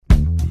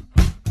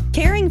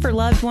Caring for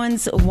loved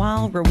ones,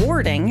 while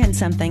rewarding and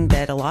something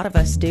that a lot of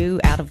us do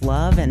out of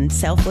love and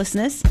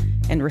selflessness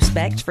and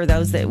respect for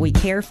those that we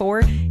care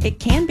for, it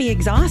can be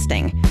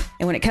exhausting.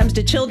 And when it comes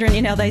to children,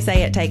 they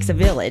say it takes a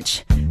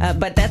village.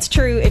 But that's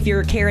true if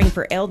you're caring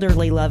for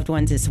elderly loved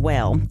ones as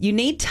well. You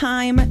need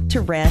time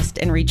to rest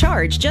and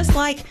recharge, just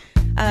like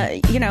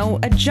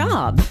a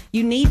job.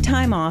 You need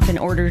time off in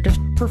order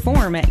to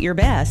perform at your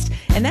best.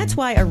 And that's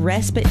why a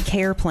respite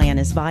care plan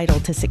is vital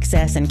to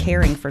success in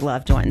caring for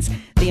loved ones.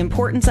 The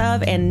importance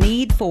of and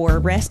need for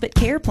respite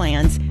care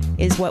plans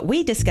is what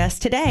we discuss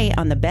today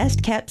on the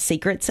Best Kept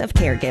Secrets of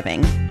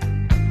Caregiving.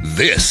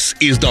 This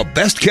is the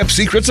Best Kept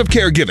Secrets of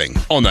Caregiving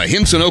on the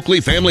Hinson Oakley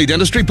Family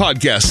Dentistry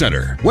Podcast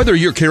Center. Whether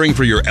you're caring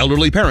for your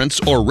elderly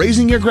parents or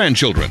raising your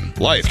grandchildren,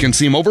 life can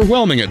seem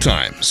overwhelming at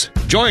times.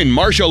 Join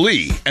Marsha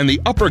Lee and the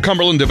Upper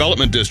Cumberland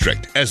Development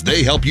District as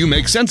they help you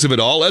make sense of it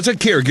all as a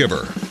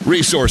caregiver.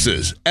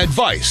 Resources,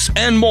 advice,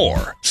 and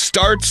more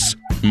starts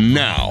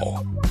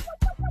now.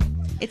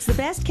 It's the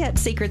Best Kept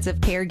Secrets of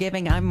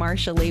Caregiving. I'm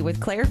Marsha Lee with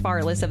Claire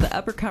Farless of the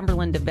Upper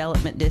Cumberland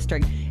Development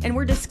District, and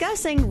we're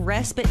discussing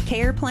respite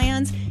care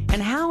plans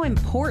and how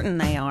important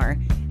they are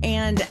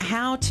and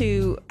how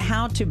to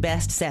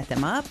best set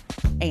them up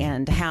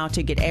and how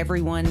to get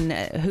everyone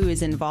who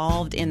is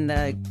involved in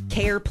the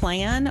care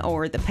plan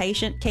or the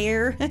patient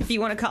care, if you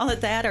want to call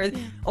it that,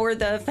 or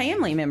the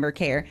family member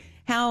care,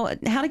 how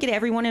to get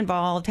everyone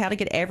involved, how to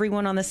get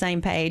everyone on the same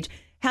page,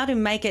 how to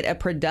make it a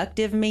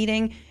productive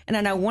meeting. And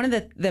I know one of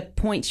the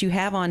points you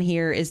have on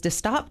here is to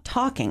stop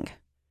talking.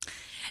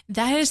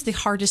 That is the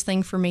hardest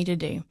thing for me to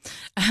do.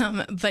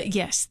 But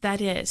yes,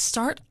 that is.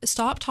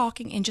 Stop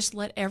talking and just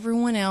let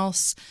everyone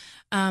else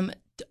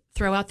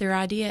throw out their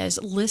ideas,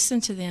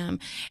 listen to them.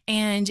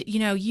 And,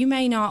 you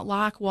may not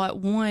like what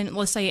one,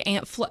 let's say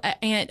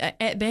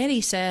Aunt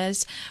Betty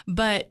says,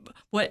 but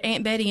what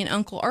Aunt Betty and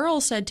Uncle Earl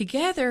said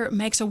together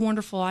makes a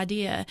wonderful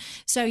idea.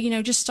 So,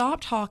 just stop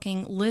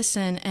talking,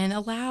 listen, and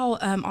allow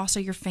also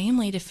your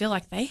family to feel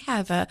like they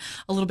have a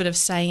little bit of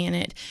say in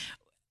it.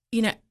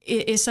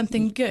 It is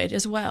something good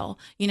as well.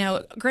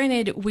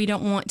 Granted, we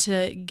don't want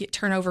to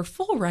turn over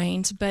full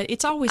reins, but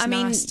it's always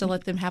nice to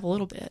let them have a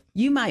little bit.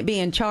 You might be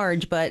in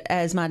charge, but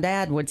as my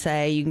dad would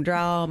say, you can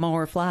draw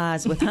more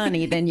flies with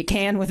honey than you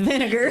can with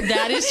vinegar.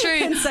 That is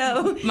true. And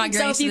so,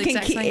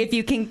 if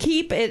you can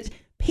keep it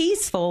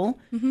peaceful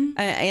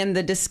and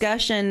the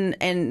discussion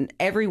and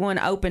everyone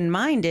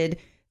open-minded,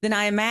 then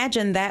I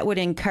imagine that would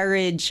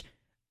encourage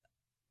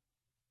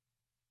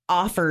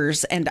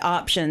offers and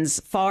options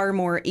far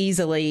more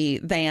easily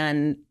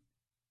than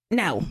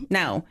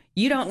no,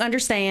 you don't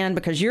understand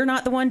because you're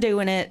not the one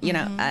doing it.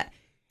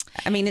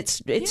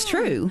 It's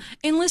true.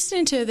 And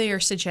listening to their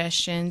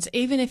suggestions,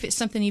 even if it's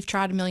something you've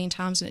tried a million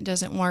times and it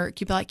doesn't work,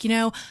 you'd be like,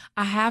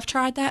 I have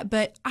tried that,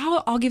 but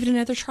I'll give it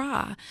another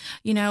try,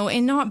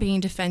 and not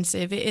being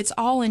defensive. It's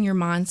all in your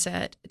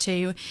mindset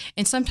too.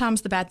 And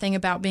sometimes the bad thing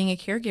about being a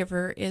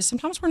caregiver is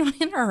sometimes we're not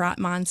in our right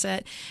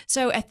mindset.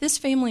 So at this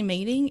family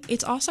meeting,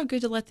 it's also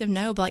good to let them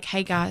know, like,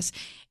 hey guys,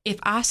 if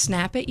I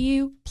snap at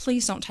you,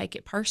 please don't take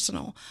it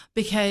personal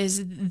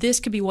because this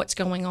could be what's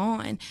going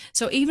on.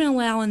 So even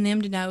allowing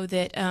them to know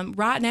that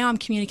right now I'm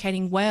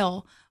communicating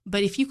well,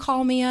 but if you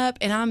call me up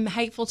and I'm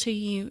hateful to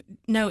you,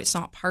 no, it's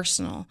not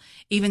personal,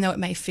 even though it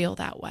may feel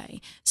that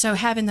way. So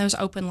having those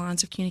open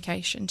lines of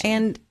communication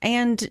too.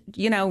 And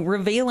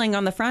revealing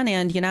on the front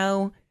end,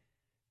 I'm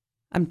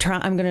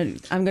going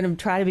to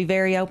try to be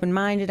very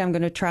open-minded. I'm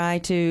going to try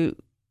to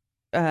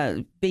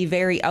be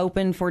very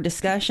open for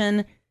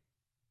discussion.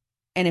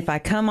 And if I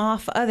come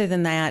off other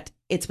than that,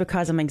 it's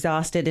because I'm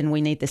exhausted and we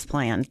need this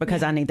plan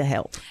because I need the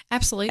help.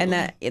 Absolutely.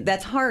 And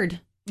that's hard.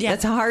 Yeah.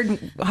 That's a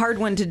hard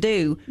one to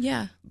do.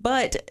 Yeah.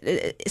 But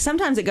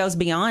sometimes it goes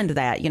beyond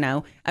that,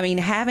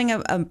 having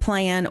a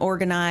plan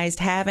organized,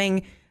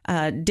 having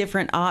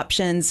different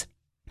options,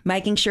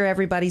 making sure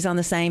everybody's on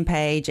the same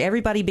page,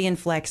 everybody being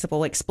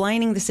flexible,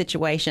 explaining the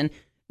situation,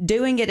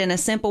 doing it in a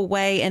simple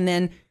way, and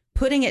then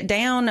putting it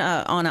down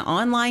on an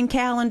online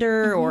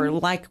calendar or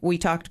like we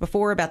talked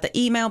before about the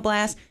email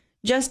blast,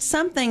 just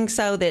something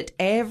so that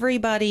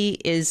everybody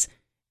is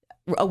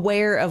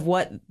aware of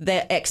what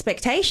the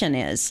expectation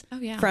is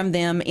from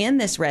them in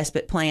this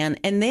respite plan.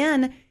 And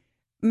then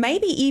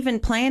maybe even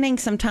planning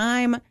some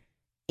time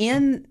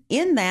in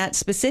that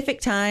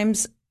specific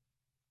times,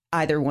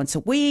 either once a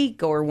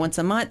week or once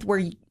a month,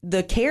 where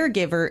the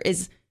caregiver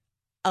is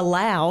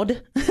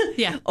allowed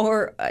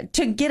or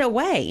to get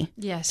away.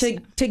 Yes.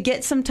 To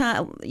get some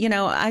time.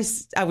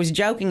 I was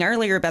joking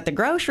earlier about the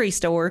grocery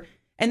store,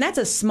 and that's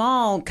a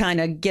small kind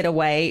of get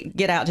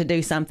out to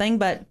do something,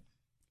 but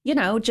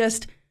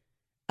just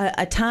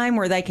a time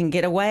where they can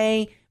get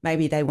away.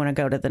 Maybe they want to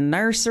go to the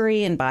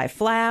nursery and buy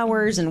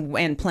flowers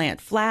and plant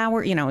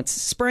flower. It's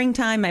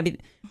springtime.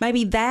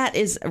 Maybe that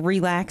is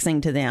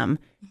relaxing to them,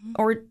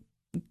 or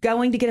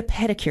going to get a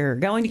pedicure,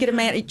 going to get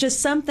a just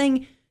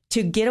something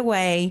to get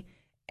away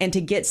and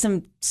to get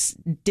some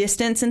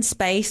distance and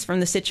space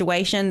from the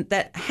situation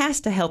that has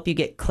to help you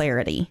get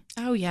clarity.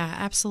 Oh, yeah,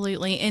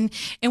 absolutely. And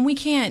we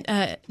can't,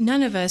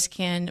 none of us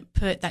can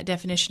put that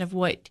definition of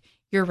what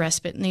your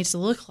respite needs to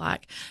look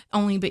like,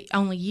 only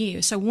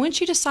you. So once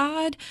you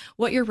decide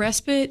what your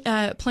respite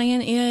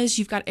plan is,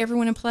 you've got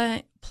everyone in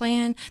plan.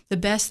 The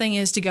best thing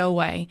is to go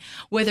away.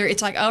 Whether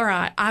it's like, all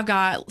right, I've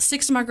got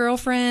 6 of my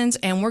girlfriends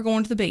and we're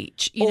going to the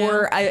beach.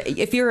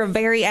 If you're a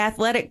very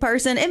athletic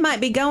person, it might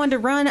be going to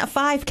run a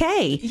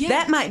 5K. Yeah.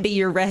 That might be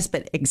your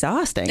respite.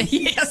 Exhausting.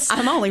 Yes.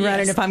 I'm only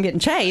running if I'm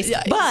getting chased.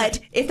 Yeah, but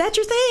if that's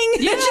your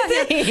thing, that's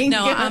your thing.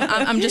 No,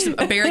 I'm just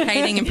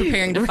barricading and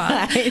preparing to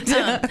fight.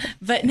 Right.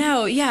 But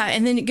no, yeah.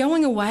 And then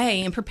going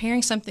away and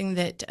preparing something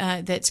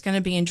that's going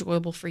to be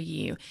enjoyable for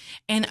you.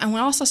 And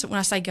when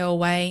I say go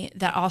away,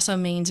 that also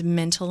means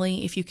mentally,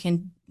 if you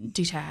can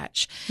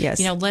detach.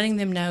 Yes. Letting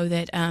them know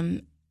that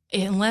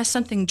unless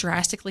something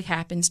drastically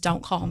happens,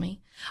 don't call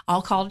me.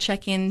 I'll call to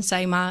check in and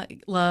say my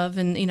love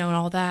and and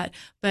all that.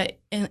 But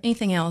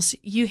anything else,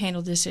 you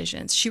handle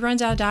decisions. She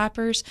runs out of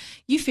diapers,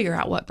 you figure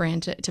out what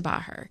brand to buy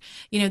her.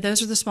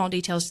 Those are the small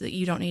details that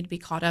you don't need to be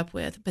caught up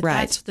with. But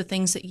that's the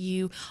things that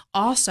you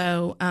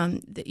also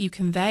that you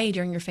convey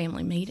during your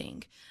family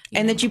meeting.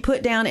 That you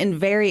put down in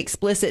very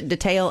explicit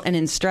detail and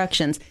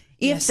instructions.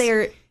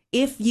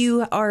 If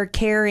you are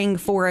caring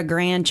for a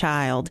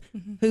grandchild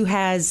who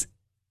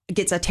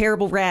gets a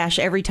terrible rash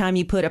every time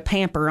you put a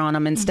pamper on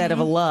them instead of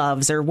a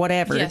Love's or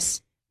whatever,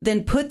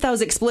 then put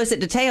those explicit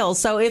details.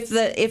 So if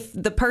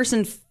the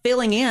person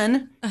filling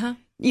in, on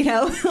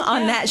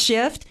that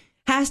shift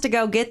has to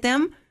go get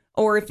them,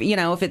 or if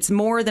it's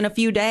more than a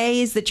few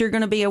days that you're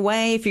going to be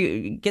away, if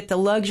you get the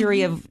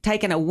luxury of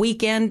taking a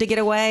weekend to get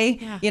away,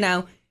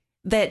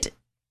 that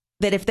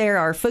if there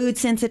are food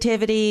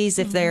sensitivities,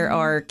 if there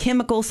are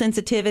chemical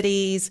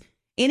sensitivities,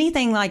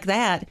 anything like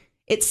that,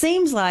 it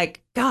seems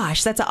like,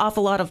 gosh, that's an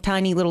awful lot of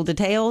tiny little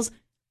details,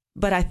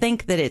 but I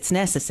think that it's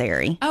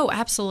necessary. Oh,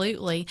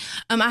 absolutely.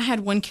 I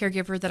had one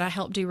caregiver that I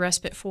helped do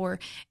respite for,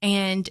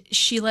 and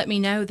she let me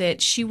know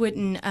that she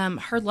wouldn't,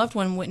 her loved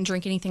one wouldn't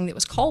drink anything that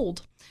was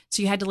cold.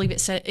 So you had to leave it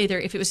set, either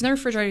if it was in the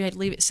refrigerator, you had to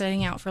leave it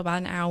setting out for about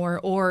an hour,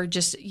 or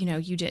just,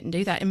 you didn't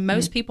do that. And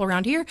most people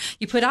around here,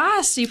 you put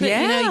ice, you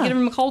get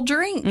them a cold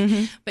drink.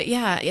 But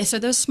so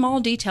those small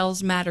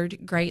details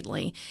mattered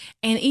greatly.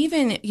 And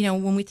even,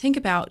 when we think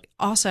about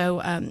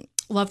also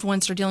loved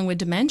ones that are dealing with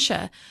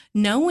dementia,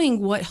 knowing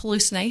what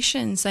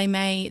hallucinations they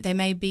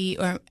may be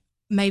or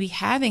maybe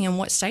having and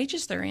what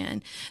stages they're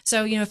in.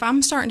 So, if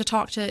I'm starting to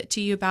talk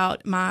to you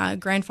about my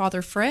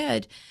grandfather,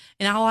 Fred,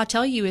 and all I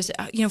tell you is,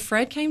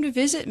 Fred came to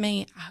visit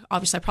me.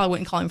 Obviously, I probably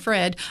wouldn't call him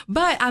Fred,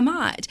 but I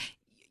might.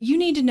 You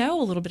need to know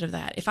a little bit of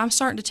that. If I'm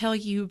starting to tell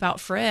you about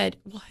Fred,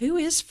 well, who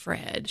is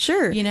Fred?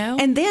 Sure.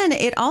 And then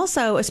it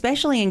also,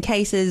 especially in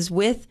cases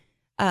with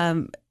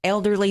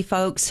elderly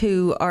folks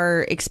who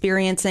are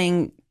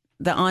experiencing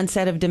the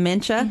onset of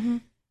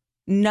dementia,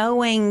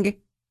 knowing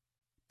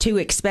to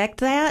expect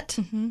that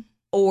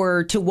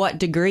or to what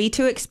degree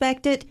to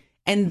expect it,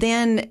 and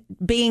then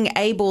being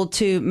able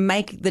to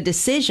make the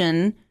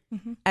decision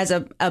as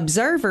an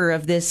observer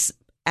of this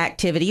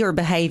activity or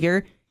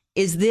behavior,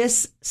 is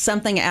this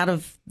something out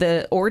of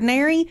the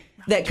ordinary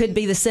that could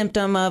be the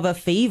symptom of a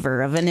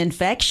fever, of an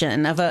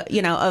infection, of a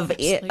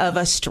of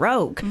a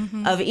stroke,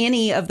 of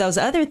any of those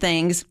other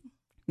things?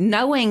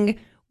 Knowing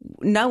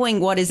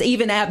what is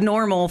even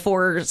abnormal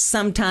for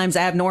sometimes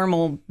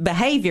abnormal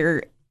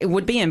behavior, it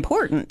would be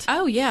important.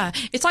 Oh, yeah.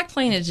 It's like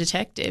playing a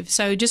detective.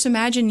 So just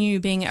imagine you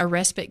being a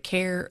respite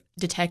care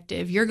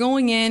detective. You're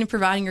going in and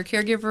providing your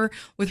caregiver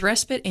with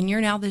respite, and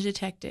you're now the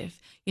detective.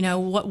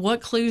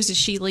 What clues does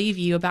she leave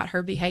you about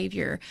her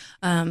behavior?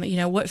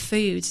 What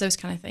foods, those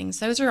kind of things.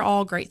 Those are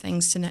all great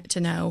things to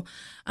know.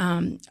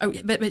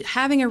 But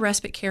having a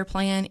respite care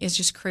plan is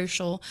just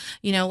crucial.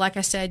 Like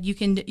I said, you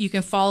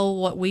can follow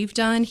what we've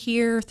done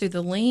here through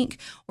the link,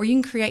 or you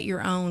can create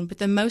your own. But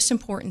the most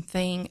important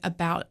thing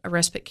about a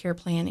respite care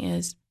plan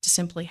is to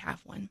simply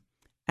have one.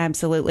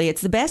 Absolutely.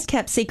 It's the best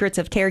kept secrets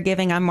of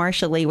caregiving. I'm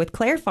Marcia Lee with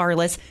Claire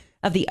Farless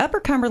of the Upper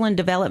Cumberland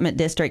Development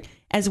District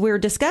as we're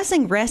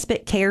discussing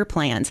respite care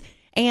plans.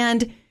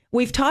 And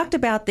we've talked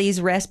about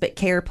these respite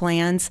care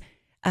plans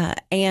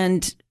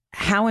and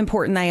how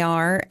important they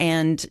are,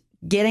 and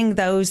getting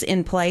those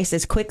in place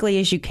as quickly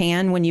as you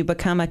can when you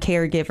become a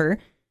caregiver.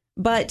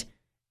 But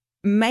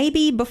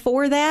maybe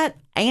before that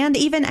and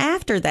even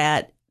after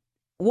that,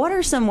 what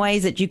are some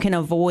ways that you can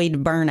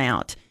avoid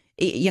burnout?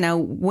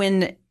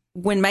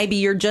 When maybe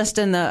you're just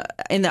in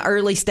the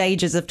early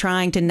stages of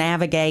trying to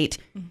navigate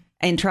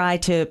and try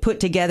to put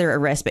together a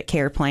respite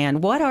care plan.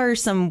 What are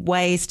some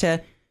ways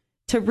to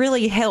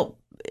really help?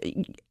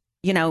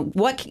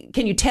 What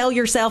can you tell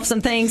yourself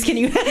some things? Can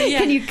you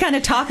can you kind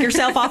of talk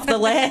yourself off the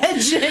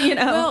ledge?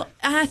 Well,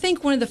 I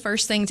think one of the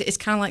first things is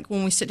kind of like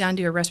when we sit down and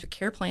do a respite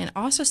care plan,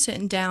 also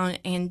sitting down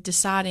and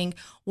deciding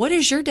what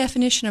is your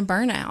definition of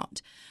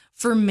burnout.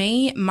 For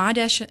me, my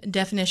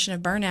definition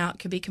of burnout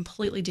could be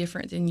completely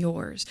different than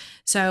yours.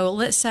 So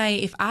let's say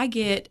if I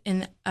get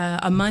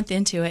a month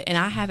into it and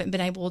I haven't been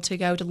able to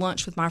go to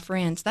lunch with my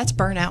friends, that's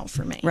burnout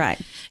for me.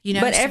 Right. You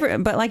know,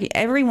 but like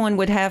everyone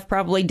would have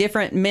probably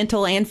different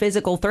mental and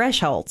physical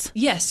thresholds.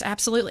 Yes,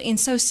 absolutely. And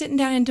so sitting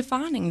down and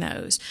defining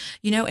those,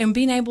 you know, and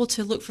being able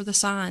to look for the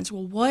signs.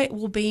 Well, what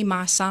will be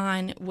my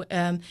sign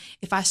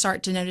if I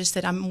start to notice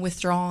that I'm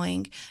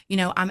withdrawing? You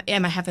know,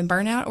 am I having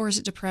burnout or is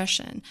it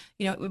depression?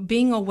 You know,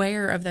 being aware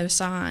of those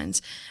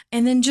signs.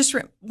 And then just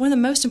one of the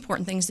most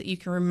important things that you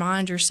can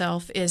remind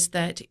yourself is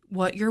that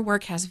what your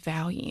work has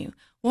value.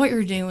 What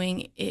you're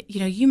doing, you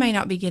know, you may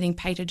not be getting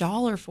paid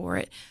 $1 for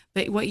it,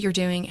 but what you're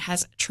doing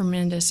has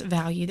tremendous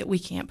value that we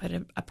can't put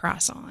a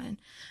price on.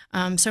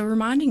 So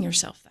reminding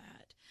yourself that.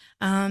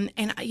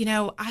 And, you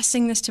know, I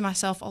sing this to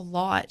myself a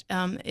lot,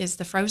 is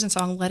the Frozen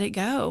song, Let It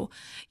Go.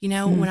 You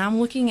know, when I'm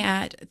looking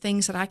at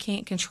things that I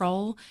can't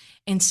control,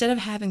 instead of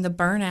having the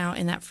burnout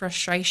and that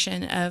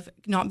frustration of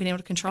not being able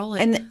to control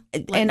it.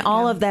 And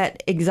all of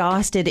that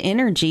exhausted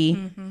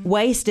energy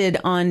wasted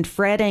on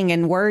fretting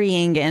and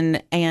worrying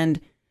and,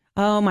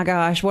 oh my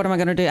gosh, what am I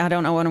going to do? I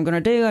don't know what I'm going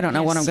to do. I don't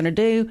know what I'm going to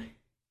do.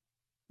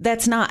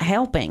 That's not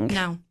helping.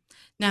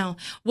 No.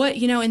 What,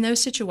 you know, in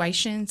those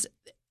situations,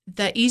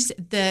 the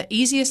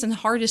easiest and the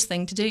hardest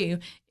thing to do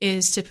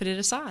is to put it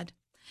aside.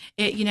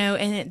 It, you know,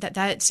 and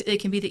it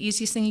can be the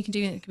easiest thing you can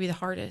do, and it can be the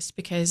hardest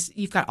because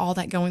you've got all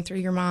that going through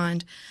your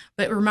mind.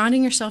 But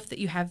reminding yourself that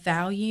you have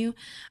value,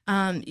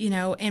 you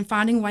know, and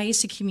finding ways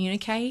to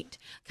communicate,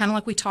 kind of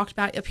like we talked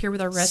about up here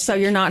with our Respite. So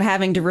you're not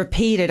having to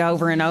repeat it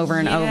over and over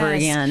and over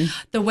again.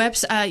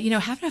 The you know,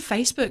 having a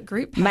Facebook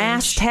group page.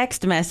 Mass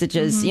text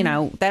messages, you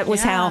know, that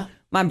was how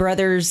my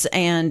brothers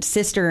and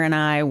sister and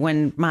I,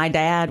 when my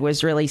dad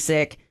was really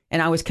sick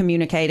and I was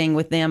communicating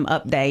with them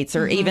updates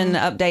or even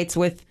updates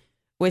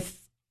with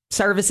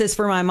services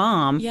for my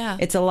mom. Yeah.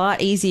 It's a lot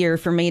easier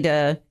for me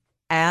to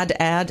add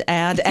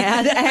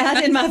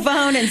in my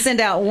phone and send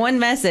out one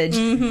message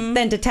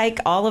than to take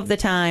all of the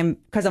time,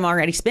 because I'm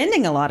already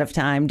spending a lot of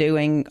time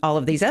doing all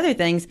of these other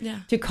things,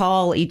 to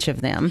call each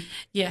of them.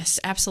 Yes,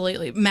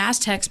 absolutely. Mass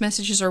text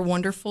messages are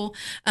wonderful.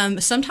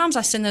 Sometimes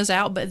I send those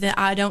out, but then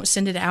I don't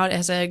send it out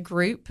as a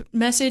group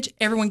message.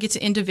 Everyone gets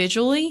it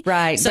individually.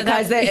 Right, so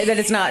because that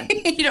it's not...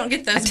 You don't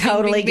get those. I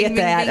totally get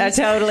that. I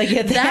totally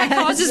get that.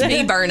 That causes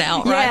me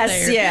burnout right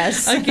there.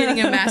 Yes. Of getting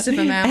a massive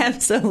amount.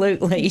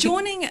 Absolutely.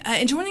 Joining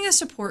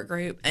a support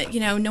group, you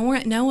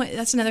know,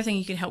 that's another thing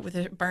you can help with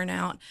a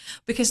burnout,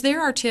 because there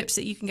are tips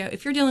that you can go.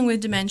 If you're dealing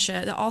with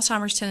dementia, the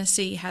Alzheimer's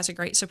Tennessee has a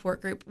great support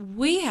group.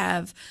 We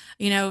have,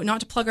 you know, not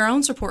to plug our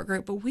own support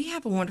group, but we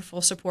have a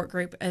wonderful support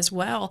group as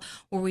well,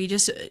 where we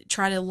just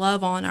try to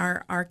love on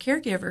our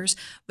caregivers.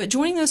 But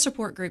joining those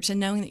support groups and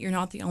knowing that you're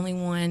not the only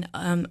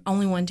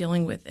one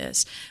dealing with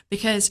this,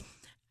 because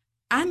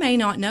I may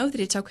not know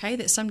that it's okay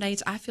that some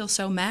days I feel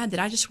so mad that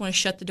I just want to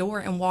shut the door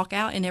and walk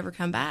out and never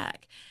come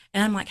back.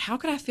 And I'm like, how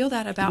could I feel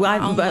that about my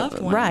own loved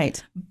one?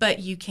 Right. But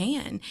you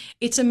can.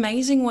 It's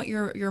amazing what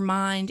your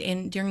mind,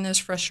 and during those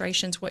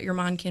frustrations, what your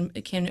mind can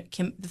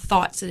the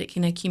thoughts that it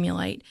can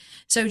accumulate.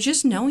 So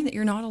just knowing that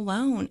you're not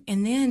alone.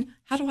 And then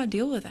how do I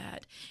deal with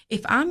that?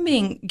 If I'm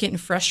getting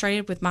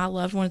frustrated with my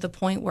loved one to the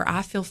point where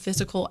I feel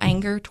physical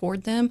anger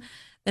toward them,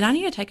 then I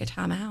need to take a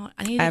time out.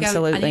 I need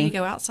to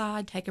go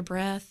outside, take a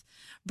breath,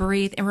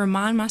 breathe, and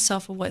remind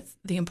myself of what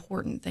the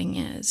important thing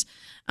is,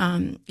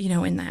 you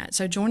know, in that.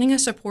 So joining a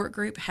support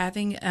group,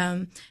 having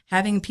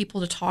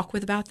people to talk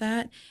with about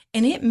that,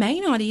 and it may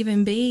not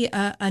even be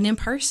an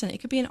in-person.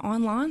 It could be an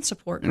online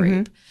support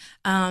group.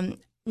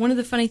 One of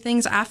the funny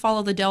things, I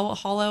follow the Del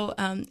Hollow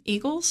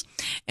Eagles,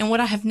 and what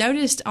I have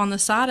noticed on the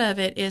side of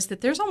it is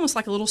that there's almost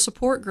like a little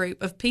support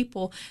group of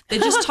people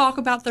that just talk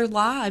about their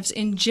lives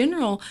in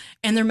general,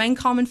 and their main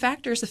common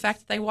factor is the fact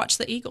that they watch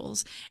the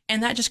Eagles,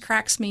 and that just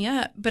cracks me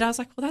up. But I was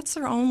like, well, that's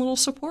their own little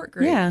support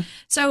group. Yeah.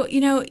 So, you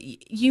know,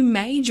 you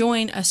may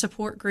join a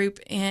support group,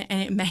 and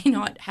it may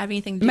not have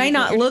anything to do with it. May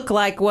not look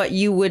like what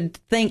you would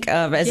think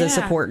of as a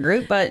support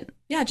group, but...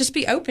 Yeah, just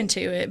be open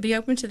to it. Be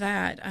open to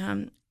that.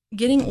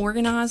 Getting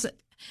organized...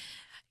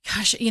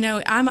 Gosh, you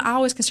know, I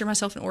always consider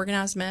myself an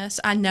organized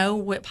mess. I know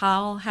what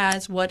pile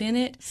has what in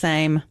it.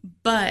 Same.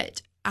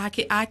 But I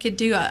could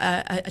do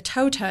a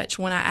toe touch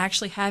when I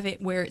actually have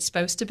it where it's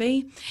supposed to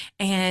be,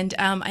 and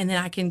then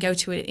I can go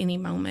to it at any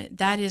moment.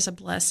 That is a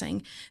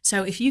blessing.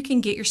 So if you can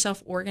get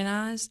yourself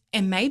organized,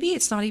 and maybe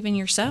it's not even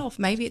yourself.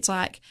 Maybe it's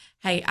like,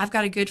 hey, I've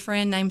got a good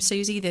friend named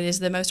Susie that is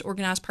the most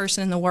organized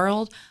person in the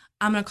world.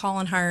 I'm going to call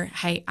on her,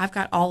 hey, I've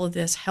got all of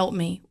this. Help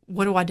me.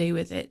 What do I do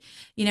with it?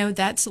 You know,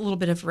 that's a little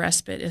bit of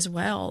respite as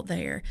well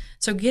there.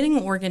 So getting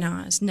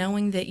organized,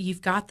 knowing that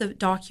you've got the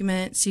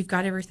documents, you've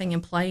got everything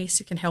in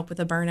place, it can help with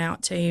the burnout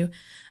too.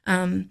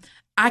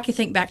 I can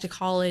think back to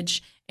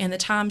college and the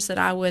times that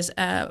I was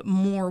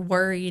more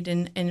worried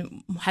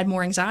and had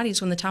more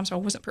anxieties when the times I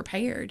wasn't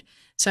prepared.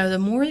 So the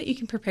more that you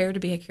can prepare to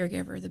be a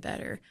caregiver, the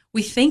better.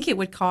 We think it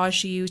would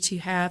cause you to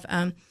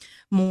have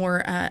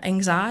more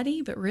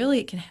anxiety, but really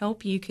it can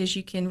help you because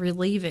you can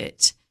relieve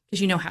it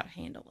because you know how to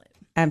handle it.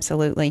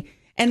 Absolutely.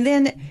 And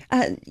then,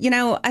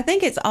 I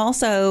think it's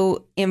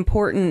also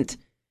important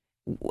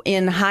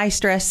in high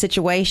stress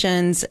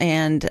situations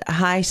and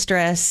high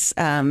stress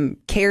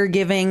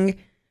caregiving,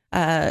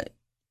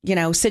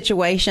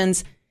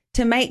 situations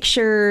to make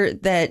sure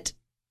that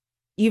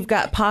you've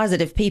got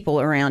positive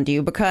people around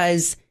you,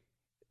 because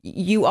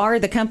you are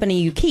the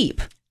company you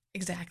keep.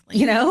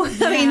 Exactly.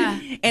 I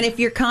mean, and if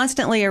you're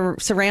constantly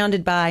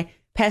surrounded by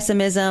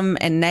pessimism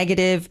and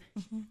negative,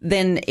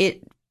 then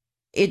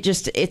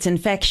it's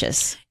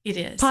infectious. It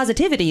is.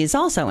 Positivity is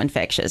also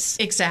infectious.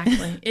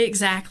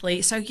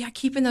 Exactly. So yeah,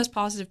 keeping those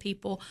positive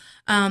people.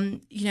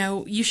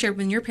 You shared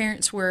when your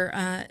parents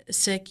were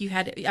sick,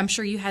 I'm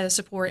sure you had a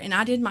support, and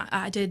I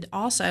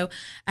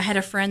had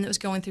a friend that was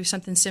going through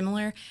something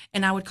similar,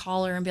 and I would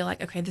call her and be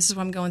like, okay, this is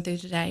what I'm going through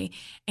today.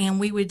 And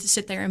we would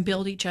sit there and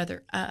build each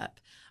other up.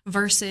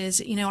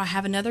 Versus, I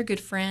have another good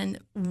friend,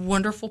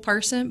 wonderful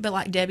person, but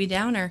like Debbie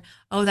Downer,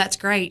 oh, that's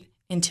great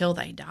until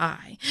they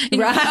die.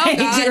 Right.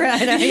 Oh,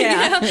 right.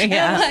 Yeah.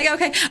 I'm like,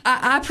 okay,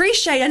 I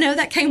appreciate, I know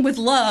that came with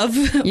love.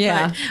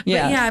 Yeah.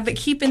 But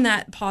keeping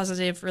that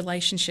positive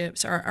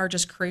relationships are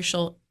just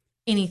crucial,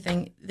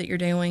 anything that you're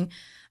doing.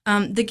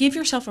 To give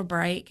yourself a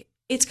break.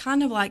 It's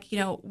kind of like,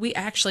 we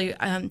actually,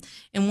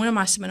 in one of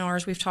my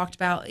seminars, we've talked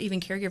about even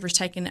caregivers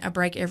taking a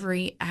break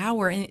every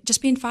hour and it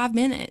just being 5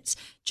 minutes.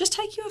 Just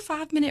take you a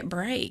 5-minute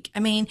break.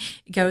 I mean,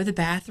 go to the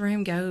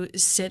bathroom, go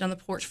sit on the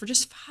porch for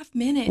just 5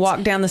 minutes.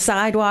 Walk down the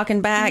sidewalk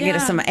and back, get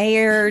us some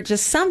air,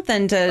 just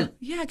something to.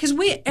 Yeah, because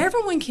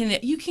everyone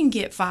can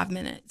get 5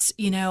 minutes.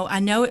 I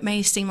know it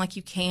may seem like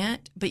you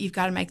can't, but you've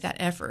got to make that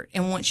effort.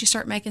 And once you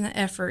start making that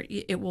effort,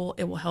 it will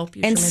help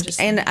you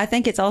tremendously. And I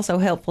think it's also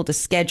helpful to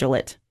schedule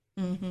it.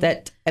 Mm-hmm.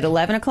 That at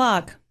 11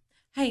 o'clock,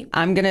 hey,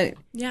 I'm gonna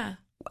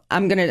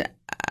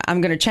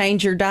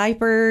change your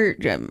diaper.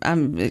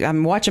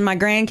 I'm watching my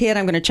grandkid.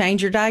 I'm gonna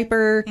change your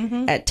diaper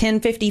at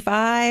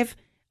 10:55.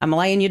 I'm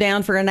laying you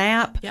down for a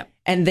nap. Yep.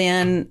 And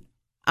then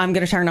I'm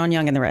gonna turn on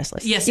Young and the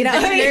Restless. Yes,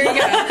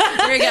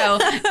 there you go.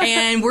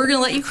 And we're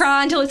gonna let you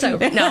cry until it's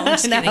over. No, I'm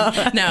just kidding.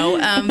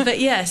 No, but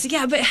yes,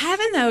 yeah. But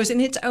having those,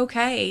 and it's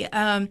okay.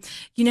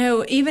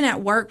 Even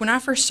at work, when I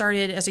first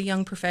started as a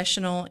young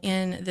professional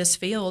in this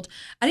field,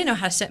 I didn't know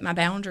how to set my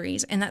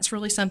boundaries, and that's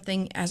really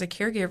something as a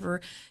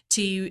caregiver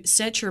to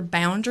set your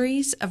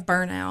boundaries of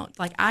burnout.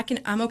 Like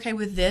I'm okay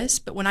with this,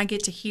 but when I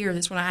get to here,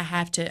 that's when I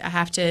have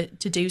to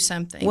do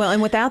something. Well,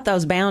 and without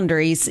those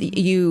boundaries,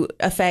 you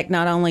affect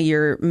not only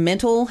your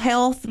mental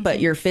health, but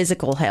your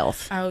physical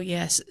health. Oh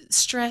yes.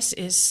 Stress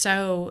is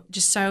so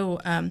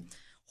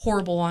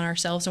horrible on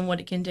ourselves and what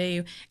it can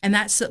do. And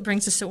that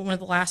brings us to one of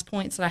the last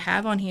points that I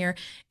have on here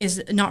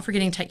is not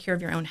forgetting to take care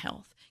of your own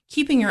health.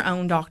 Keeping your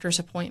own doctor's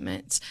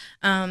appointments.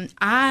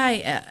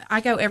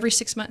 I go every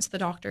 6 months to the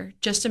doctor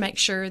just to make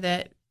sure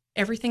that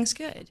everything's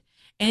good.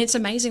 And it's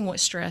amazing what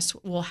stress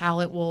how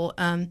it will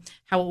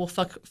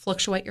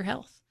fluctuate your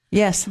health.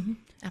 Yes,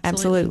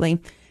 absolutely.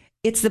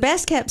 It's the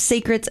best kept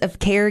secrets of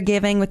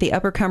caregiving with the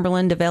Upper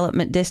Cumberland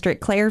Development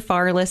District. Claire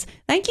Farless,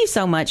 thank you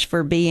so much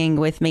for being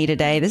with me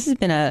today. This has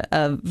been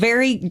a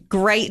very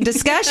great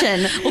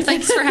discussion. Well,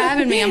 thanks for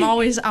having me. I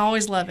always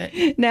love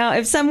it. Now,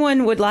 if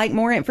someone would like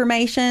more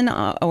information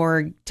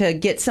or to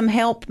get some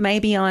help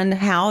maybe on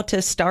how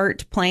to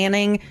start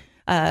planning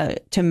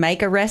to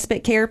make a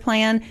respite care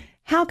plan,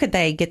 how could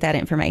they get that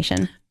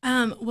information?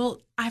 Well,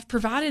 I've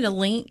provided a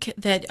link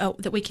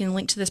that we can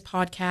link to this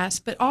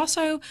podcast, but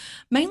also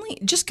mainly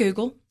just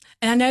Google.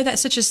 And I know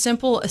that's such a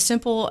simple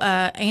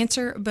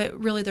answer, but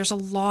really there's a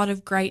lot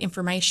of great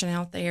information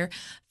out there.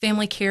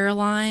 Family Care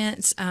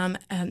Alliance,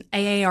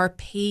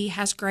 AARP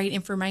has great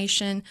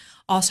information.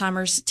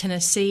 Alzheimer's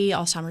Tennessee,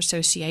 Alzheimer's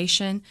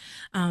Association,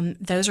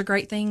 those are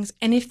great things.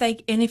 And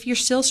if you're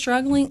still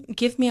struggling,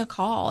 give me a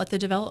call at the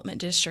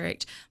Development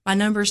District. My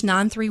number is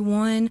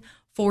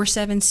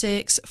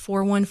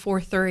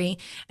 931-476-4143.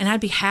 And I'd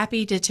be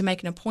happy to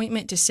make an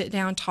appointment to sit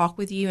down and talk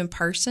with you in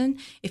person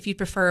if you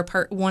prefer a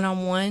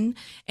one-on-one.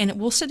 And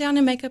we'll sit down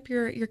and make up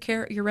your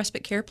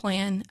respite care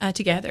plan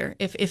together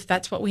if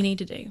that's what we need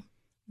to do.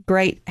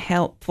 Great,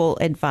 helpful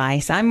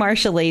advice. I'm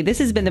Marcia Lee. This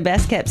has been the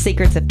Best Kept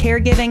Secrets of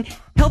Caregiving,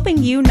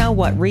 helping you know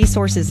what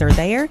resources are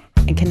there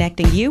and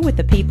connecting you with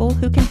the people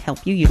who can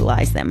help you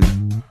utilize them.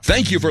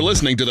 Thank you for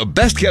listening to the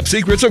Best Kept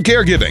Secrets of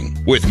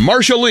Caregiving with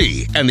Marcia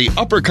Lee and the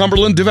Upper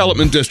Cumberland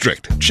Development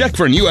District. Check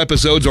for new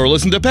episodes or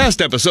listen to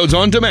past episodes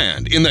on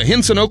demand in the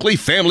Hinson Oakley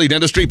Family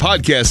Dentistry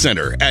Podcast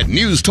Center at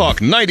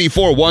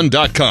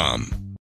newstalk941.com.